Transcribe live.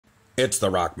It's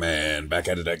the Rockman, back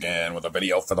at it again with a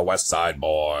video for the Westside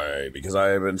Boy, because I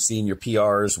have been seeing your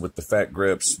PRs with the fat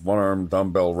grips, one-arm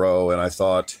dumbbell row, and I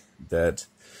thought that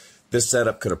this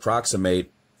setup could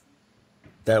approximate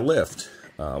that lift.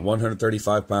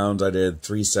 135 pounds, I did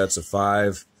 3 sets of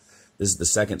 5. This is the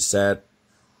second set.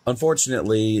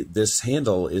 Unfortunately, this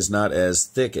handle is not as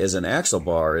thick as an axle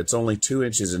bar. It's only 2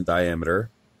 inches in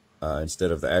diameter, instead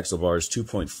of the axle bar is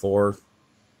 2.4.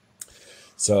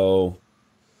 So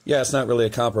yeah, it's not really a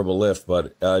comparable lift,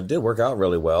 but it did work out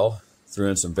really well. Threw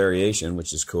in some variation,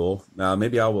 which is cool. Now,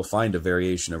 maybe I will find a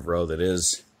variation of row that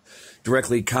is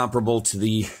directly comparable to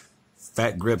the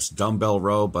Fat Grips dumbbell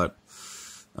row, but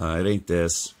it ain't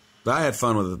this. But I had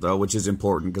fun with it, though, which is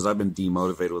important, because I've been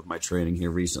demotivated with my training here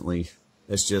recently.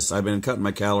 It's just, I've been cutting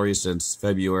my calories since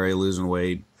February, losing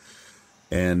weight,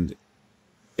 and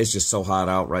it's just so hot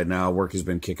out right now. Work has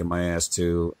been kicking my ass,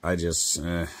 too.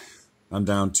 I'm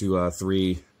down to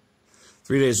 3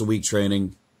 days a week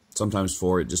training, sometimes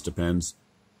 4, it just depends.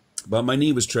 But my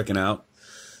knee was tricking out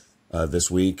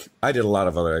this week. I did a lot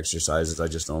of other exercises. I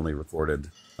just only recorded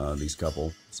these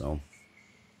couple. So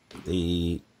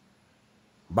the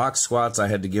box squats, I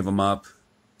had to give them up,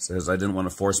 because I didn't want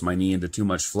to force my knee into too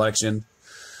much flexion.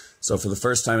 So for the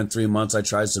first time in 3 months, I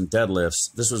tried some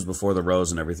deadlifts. This was before the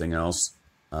rows and everything else.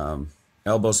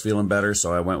 Elbows feeling better,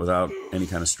 so I went without any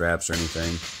kind of straps or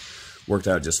anything. Worked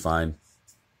out just fine.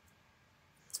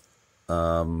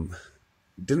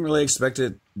 Didn't really expect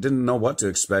it, didn't know what to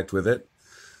expect with it,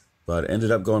 but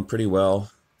ended up going pretty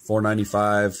well.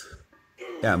 495,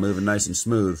 yeah, moving nice and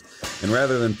smooth. And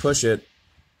rather than push it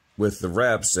with the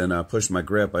reps and push my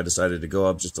grip, I decided to go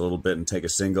up just a little bit and take a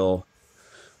single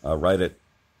right at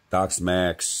Doc's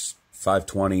max,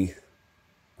 520.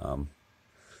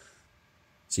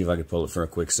 See if I could pull it for a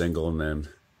quick single and then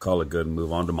call it good and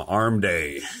move on to my arm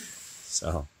day.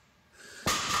 So,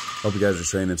 hope you guys are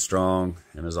training strong,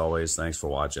 and as always, thanks for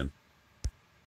watching.